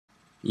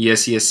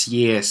Yes, yes,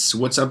 yes.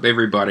 What's up,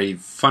 everybody?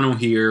 Fanu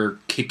here,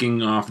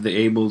 kicking off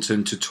the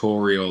Ableton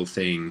tutorial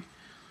thing.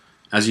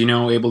 As you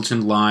know,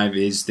 Ableton Live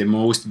is the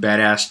most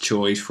badass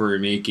choice for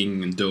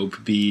making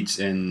dope beats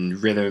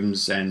and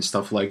rhythms and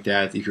stuff like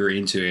that if you're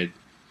into it.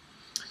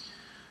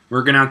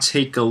 We're gonna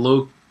take a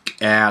look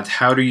at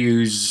how to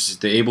use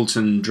the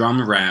Ableton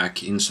drum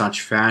rack in such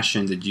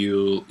fashion that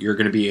you're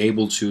gonna be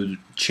able to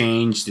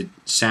change the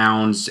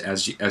sounds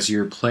as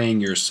you're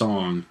playing your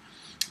song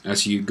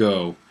as you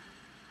go.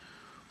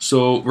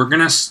 So we're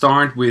gonna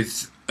start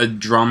with a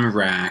drum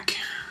rack.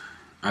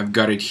 I've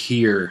got it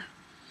here,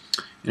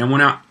 and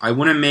I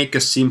wanna make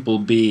a simple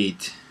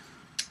beat,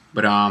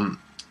 but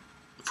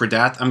for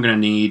that I'm gonna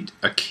need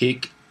a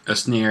kick, a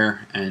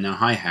snare, and a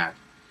hi-hat.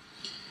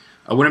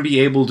 I wanna be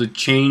able to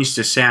change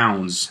the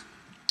sounds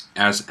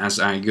as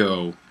I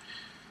go.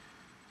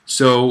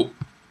 So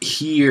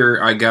here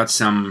I got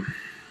some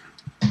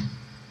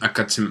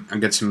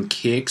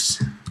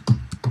kicks.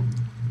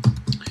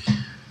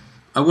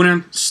 I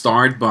want to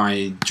start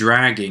by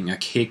dragging a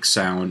kick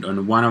sound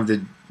on one of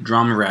the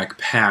drum rack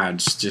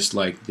pads, just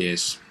like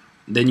this.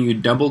 Then you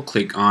double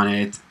click on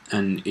it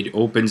and it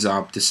opens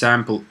up the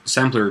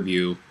sampler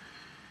view,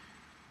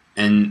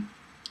 and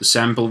the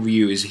sample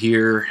view is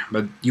here,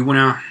 but you want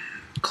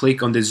to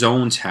click on the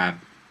zone tab.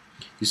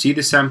 You see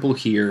the sample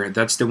here,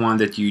 that's the one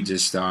that you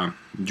just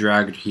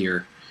dragged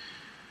here.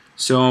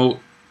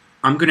 So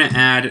I'm gonna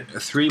add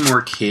 3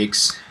 more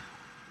kicks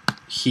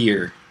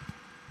here.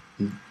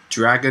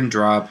 Drag and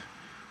drop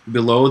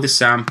below the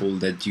sample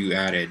that you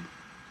added.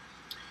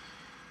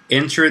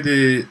 Enter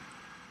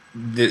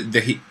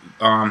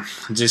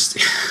just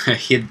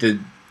hit the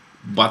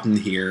button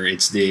here.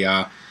 It's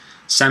the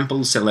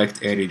sample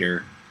select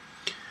editor.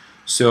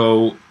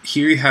 So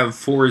here you have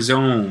 4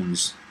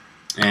 zones,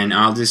 and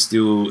I'll just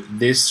do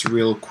this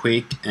real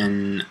quick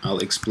and I'll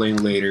explain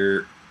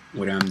later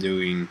what I'm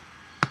doing.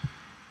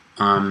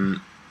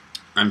 I'm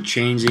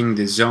changing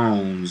the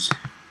zones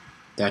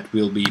that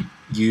will be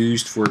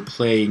used for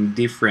playing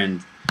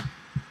different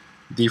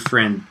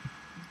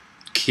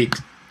kick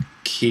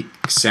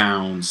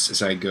sounds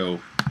as I go.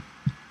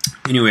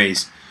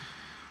 Anyways,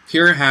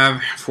 here I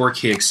have 4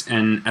 kicks,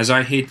 and as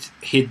I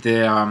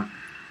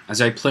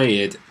as I play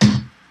it,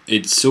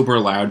 it's super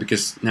loud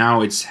because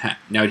now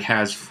it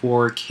has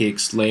 4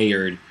 kicks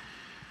layered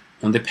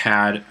on the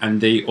pad,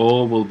 and they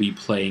all will be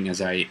playing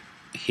as I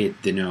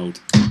hit the note.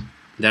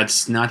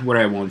 That's not what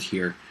I want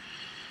here.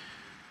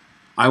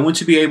 I want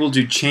to be able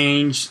to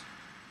change.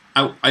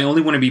 I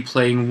only want to be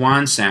playing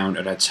one sound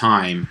at a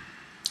time.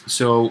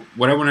 So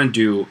what I want to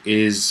do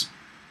is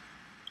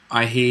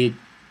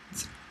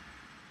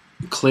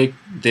click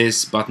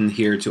this button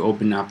here to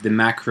open up the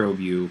macro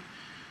view.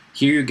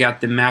 Here you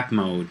got the map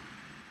mode.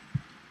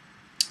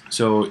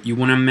 So you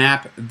want to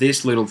map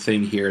this little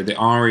thing here, the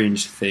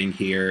orange thing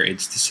here.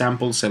 It's the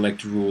sample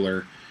select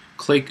ruler.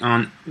 Click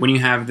on, when you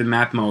have the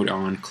map mode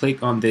on,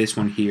 click on this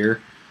one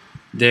here,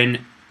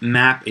 then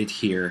map it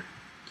here.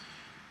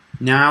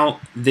 Now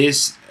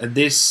this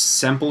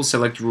sample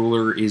select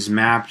ruler is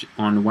mapped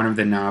on one of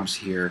the knobs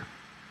here,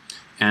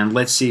 and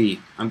let's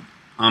see.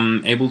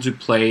 I'm able to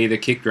play the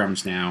kick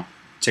drums now.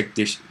 Check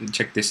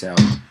this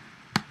out.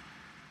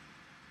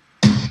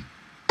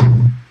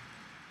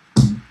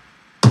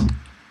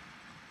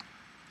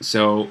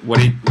 So what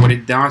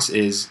it does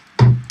is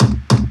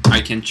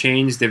I can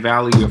change the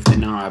value of the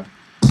knob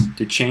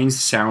to change the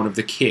sound of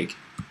the kick.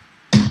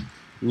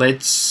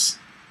 Let's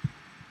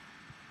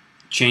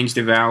change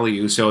the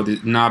value so the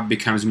knob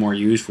becomes more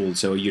useful,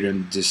 so you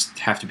don't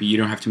have to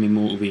be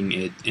moving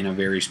it in a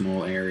very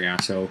small area.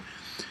 So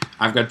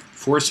I've got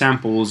 4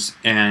 samples,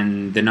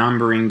 and the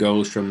numbering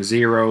goes from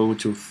 0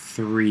 to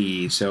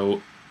 3.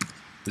 So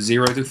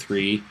 0 to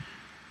 3.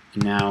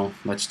 Now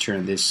let's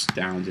turn this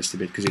down just a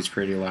bit because it's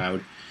pretty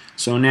loud.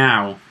 So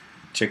now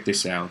check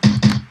this out.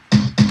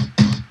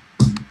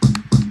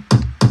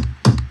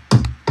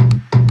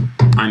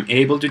 I'm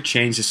able to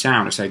change the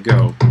sound as I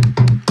go.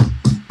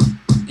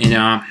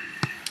 And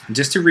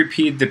just to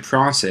repeat the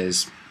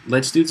process,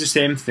 let's do the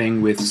same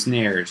thing with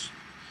snares.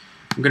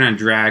 I'm gonna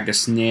drag a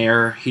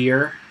snare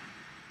here,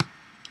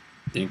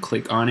 then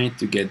click on it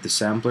to get the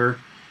sampler.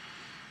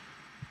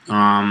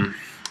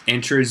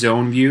 Enter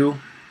zone view.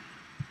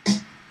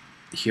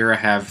 Here I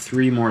have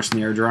 3 more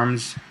snare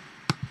drums.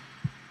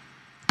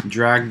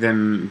 Drag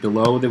them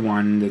below the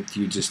one that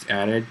you just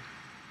added.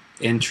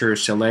 Enter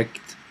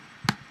select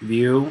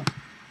view.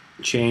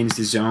 Change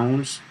the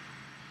zones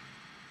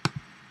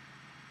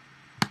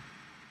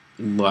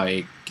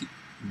like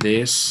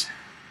this.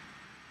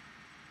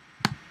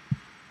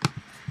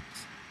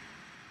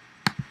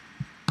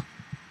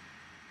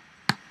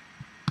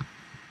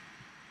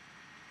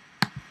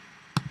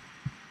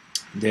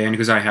 Then,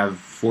 because I have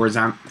 4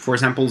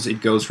 samples, it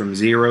goes from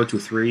 0 to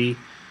 3.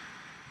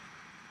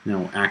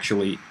 No,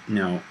 actually,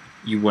 no.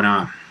 You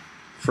wanna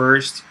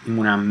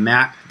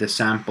map the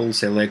sample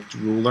select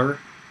ruler.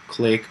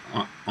 Click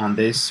on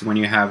this when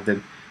you have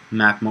the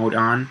map mode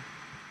on.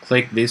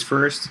 Click this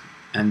first,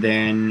 and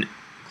then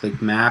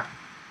click map.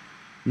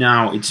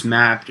 Now it's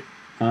mapped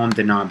on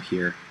the knob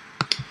here.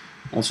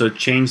 Also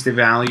change the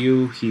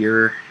value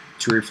here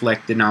to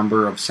reflect the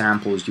number of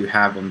samples you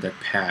have on that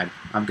pad.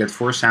 I've got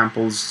 4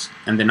 samples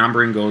and the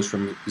numbering goes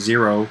from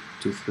 0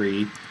 to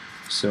 3,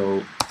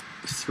 so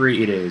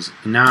 3 it is.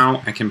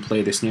 Now I can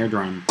play the snare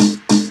drum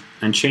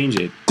and change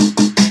it.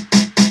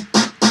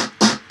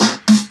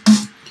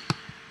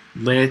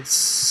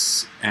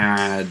 Let's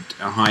add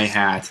a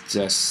hi-hat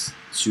just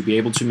to be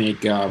able to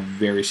make a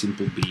very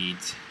simple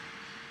beat.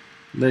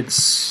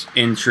 Let's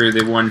enter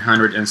the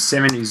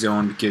 170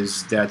 zone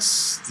because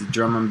that's the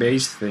drum and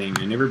bass thing,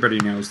 and everybody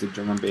knows that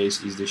drum and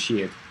bass is the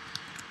shit.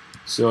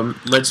 So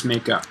let's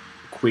make a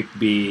quick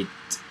beat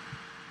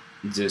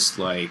just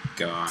like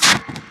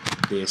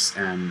this,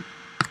 and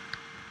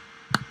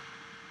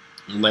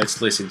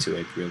let's listen to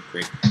it real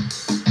quick.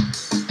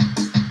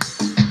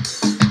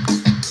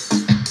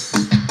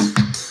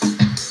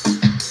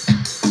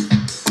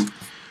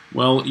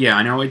 Well, yeah,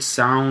 I know it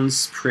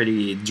sounds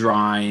pretty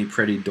dry,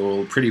 pretty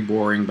dull, pretty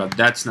boring, but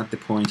that's not the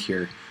point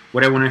here.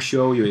 What I want to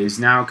show you is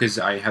now, because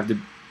I have the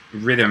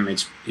rhythm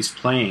is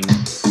playing.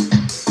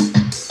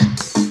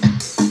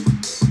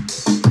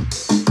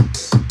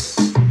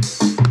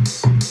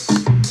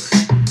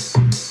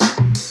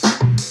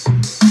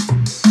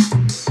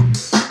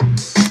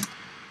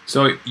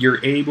 So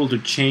you're able to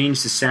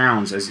change the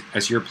sounds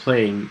as you're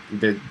playing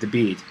the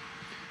beat.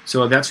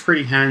 So that's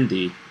pretty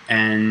handy,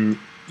 and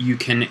you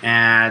can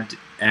add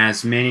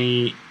as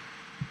many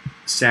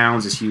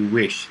sounds as you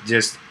wish.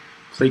 Just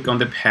click on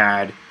the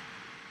pad.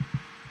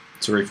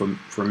 Sorry for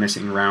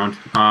messing around.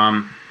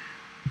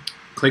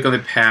 Click on the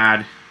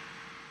pad.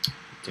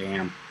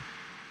 Damn.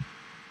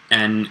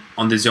 And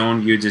on the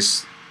zone, you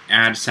just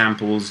add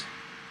samples.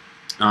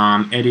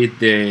 Edit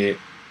the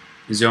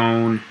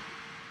zone,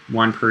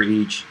 1 per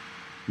each.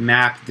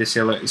 Map the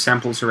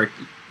sample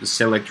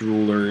select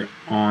ruler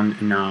on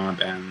a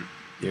knob, and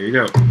there you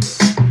go.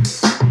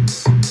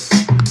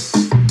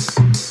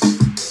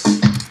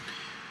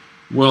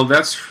 Well,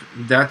 that's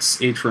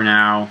it for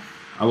now.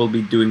 I will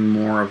be doing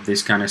more of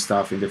this kind of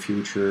stuff in the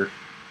future.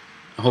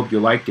 I hope you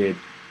liked it.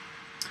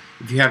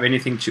 If you have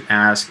anything to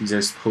ask,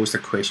 just post a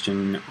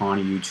question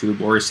on YouTube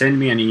or send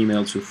me an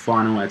email to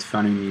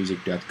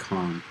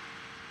fanu@fanumusic.com.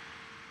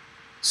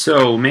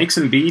 So make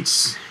some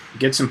beats,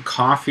 get some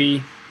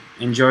coffee,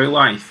 enjoy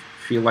life,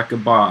 feel like a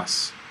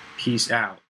boss. Peace out.